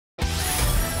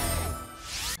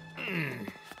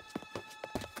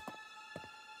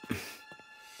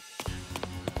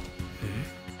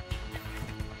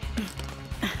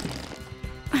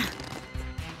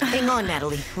Hang on,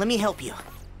 Natalie. Let me help you.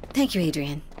 Thank you,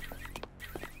 Adrien.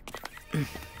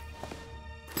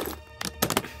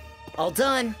 All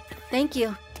done. Thank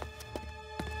you.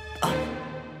 I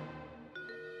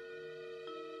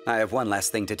have one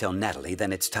last thing to tell Natalie,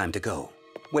 then it's time to go.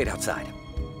 Wait outside.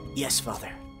 Yes,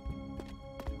 Father.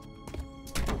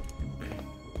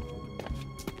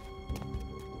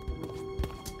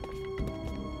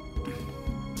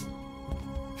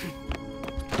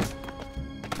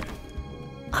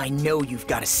 I know you've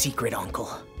got a secret, Uncle.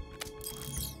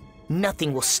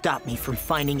 Nothing will stop me from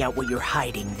finding out what you're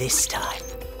hiding this time.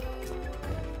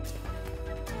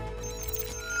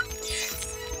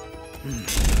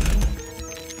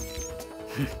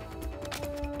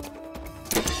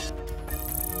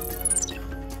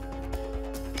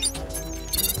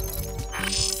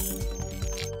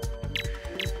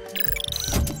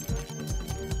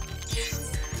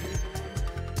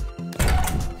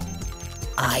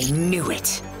 I knew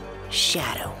it!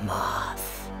 Shadow Moth.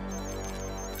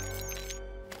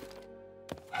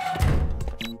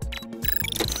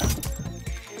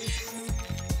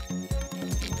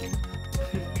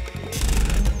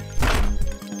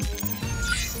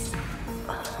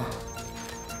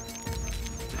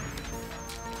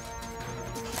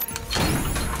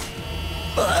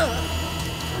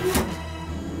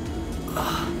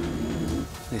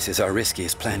 This is our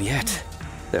riskiest plan yet.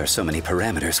 There are so many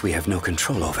parameters we have no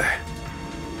control over.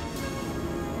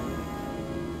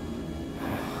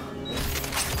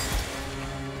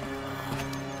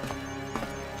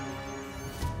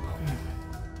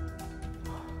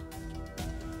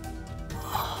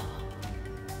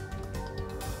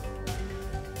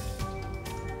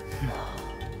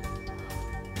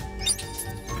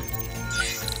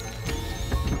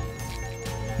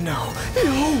 No,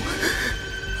 no!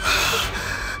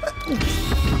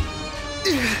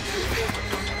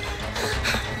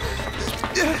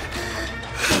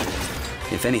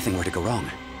 If anything were to go wrong,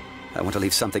 I want to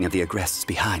leave something of the Agrests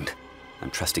behind.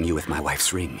 I'm trusting you with my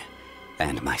wife's ring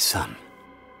and my son.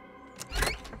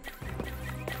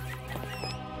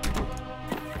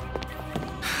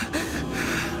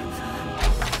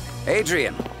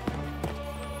 Adrien!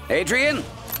 Adrien!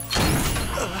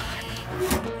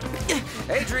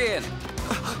 Adrien!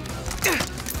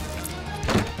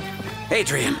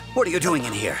 Adrien, what are you doing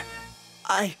in here?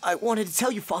 I wanted to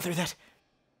tell you, Father, that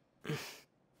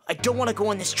I don't want to go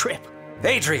on this trip.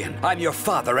 Adrien, I'm your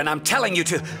father, and I'm telling you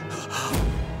to...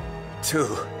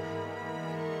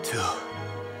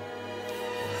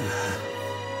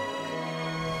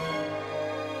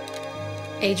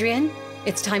 Adrien,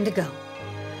 it's time to go.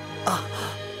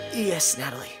 Yes,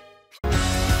 Natalie.